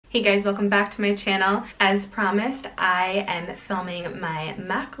Hey guys, welcome back to my channel. As promised, I am filming my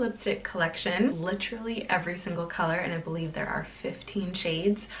MAC lipstick collection. Literally every single color, and I believe there are 15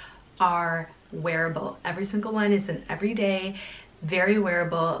 shades, are wearable. Every single one is an everyday, very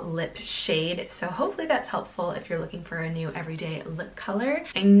wearable lip shade. So hopefully that's helpful if you're looking for a new everyday lip color.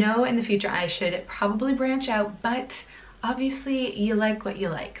 I know in the future I should probably branch out, but obviously you like what you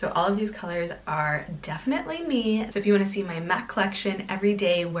like. So all of these colors are definitely me. So if you want to see my MAC collection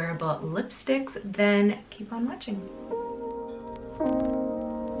everyday wearable lipsticks, then keep on watching.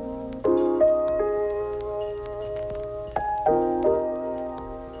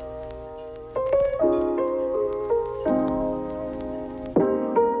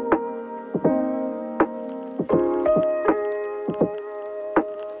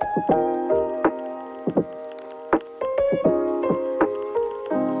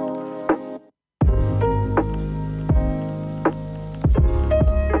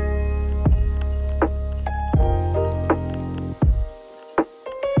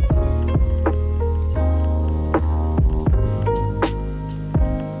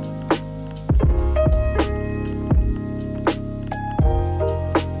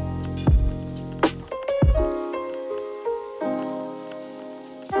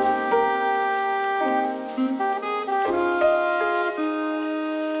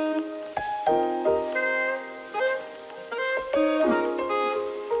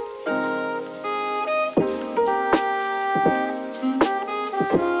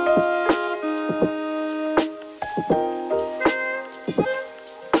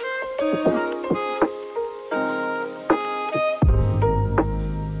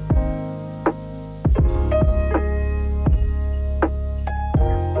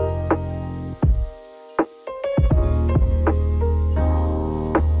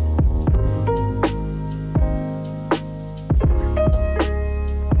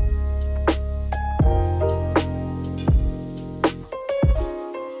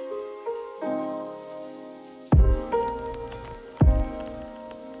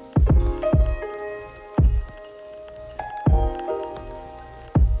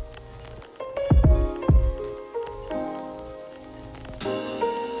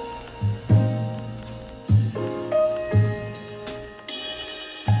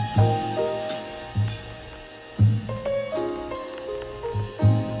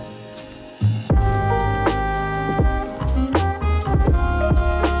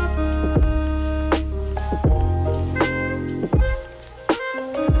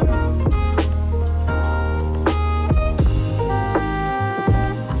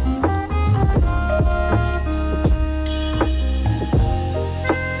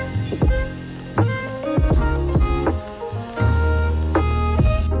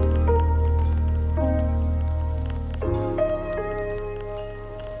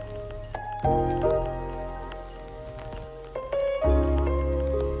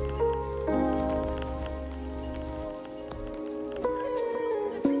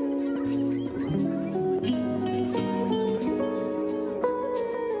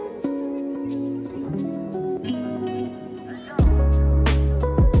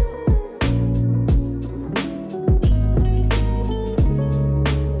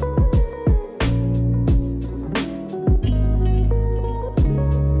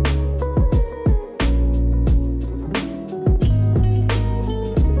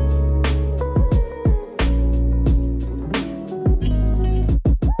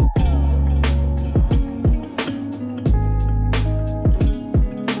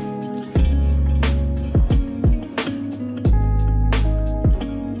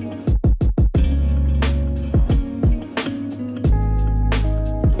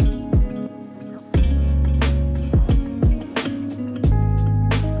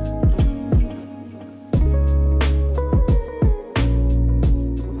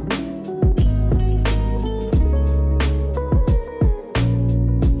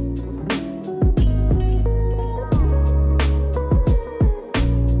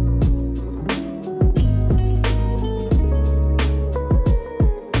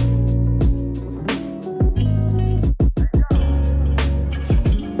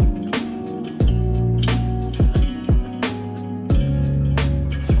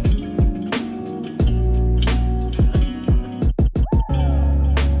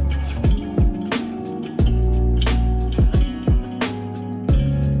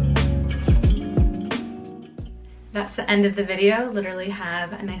 That's the end of the video. Literally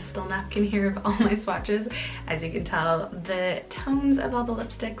have a nice little napkin here of all my swatches. As you can tell, the tones of all the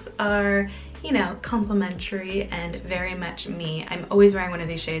lipsticks are you know, complimentary and very much me. I'm always wearing one of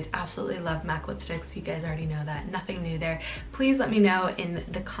these shades. Absolutely love MAC lipsticks. You guys already know that. Nothing new there. Please let me know in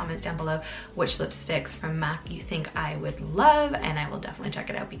the comments down below which lipsticks from MAC you think I would love, and I will definitely check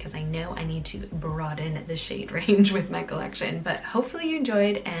it out because I know I need to broaden the shade range with my collection. But hopefully you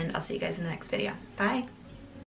enjoyed, and I'll see you guys in the next video. Bye!